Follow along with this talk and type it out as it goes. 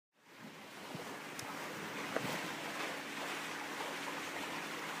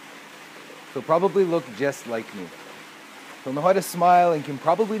He'll probably look just like me. He'll know how to smile and can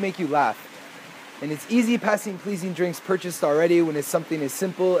probably make you laugh. And it's easy passing pleasing drinks purchased already when it's something as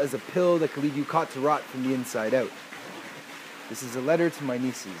simple as a pill that could leave you caught to rot from the inside out. This is a letter to my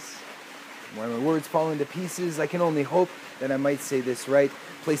nieces. Where my words fall into pieces, I can only hope that I might say this right.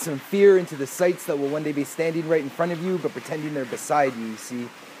 Place some fear into the sights that will one day be standing right in front of you, but pretending they're beside you, you see.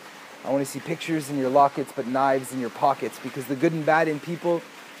 I want to see pictures in your lockets, but knives in your pockets, because the good and bad in people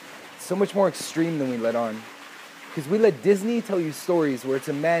is so much more extreme than we let on. Because we let Disney tell you stories where it's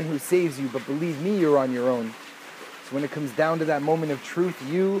a man who saves you, but believe me, you're on your own. So when it comes down to that moment of truth,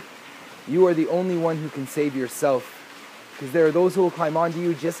 you are the only one who can save yourself. Because there are those who will climb onto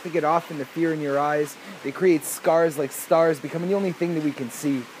you just to get off in the fear in your eyes. They create scars like stars, becoming the only thing that we can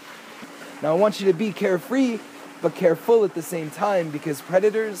see. Now I want you to be carefree, but careful at the same time, because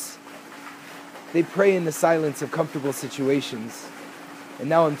predators, they prey in the silence of comfortable situations. And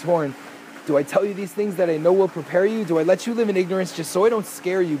now I'm torn. Do I tell you these things that I know will prepare you? Do I let you live in ignorance just so I don't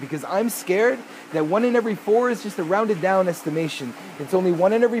scare you? Because I'm scared that 1 in every 4 is just a rounded down estimation. It's only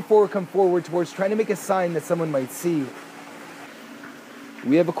 1 in every 4 come forward towards trying to make a sign that someone might see.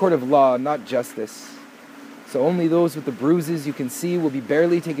 We have a court of law, not justice. So only those with the bruises you can see will be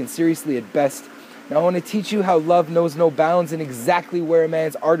barely taken seriously at best. Now I want to teach you how love knows no bounds and exactly where a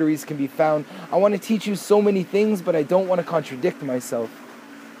man's arteries can be found. I want to teach you so many things, but I don't want to contradict myself.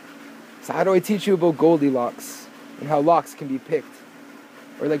 So how do I teach you about Goldilocks and how locks can be picked?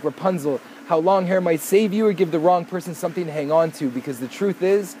 Or like Rapunzel, how long hair might save you or give the wrong person something to hang on to, because the truth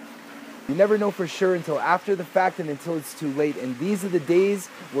is, you never know for sure until after the fact and until it's too late. And these are the days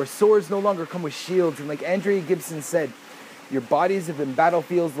where swords no longer come with shields. And like Andrea Gibson said, your bodies have been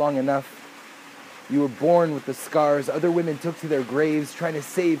battlefields long enough. You were born with the scars other women took to their graves, trying to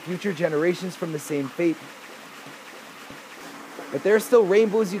save future generations from the same fate. But there are still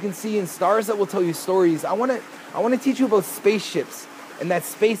rainbows you can see and stars that will tell you stories. I want to teach you about spaceships and that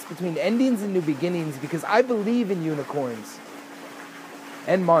space between endings and new beginnings, because I believe in unicorns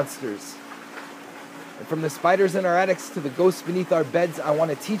and monsters. And from the spiders in our attics to the ghosts beneath our beds, I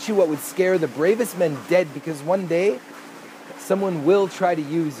want to teach you what would scare the bravest men dead, because one day someone will try to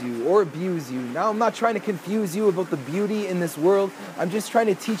use you or abuse you. Now, I'm not trying to confuse you about the beauty in this world. I'm just trying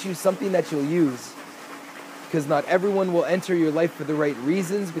to teach you something that you'll use. Because not everyone will enter your life for the right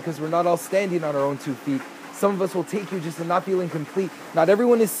reasons, because we're not all standing on our own 2 feet. Some of us will take you just to not feeling complete. Not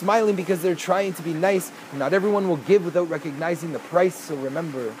everyone is smiling because they're trying to be nice. And not everyone will give without recognizing the price. So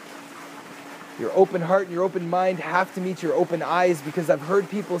remember, your open heart and your open mind have to meet your open eyes, because I've heard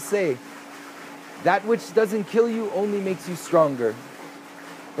people say, that which doesn't kill you only makes you stronger.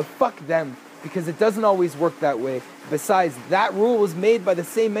 But fuck them, because it doesn't always work that way. Besides, that rule was made by the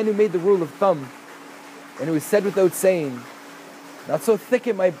same men who made the rule of thumb. And it was said without saying, not so thick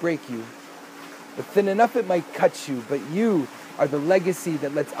it might break you, but thin enough it might cut you. But you are the legacy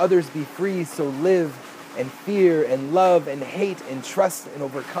that lets others be free. So live and fear and love and hate and trust and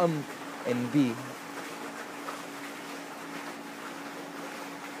overcome and be.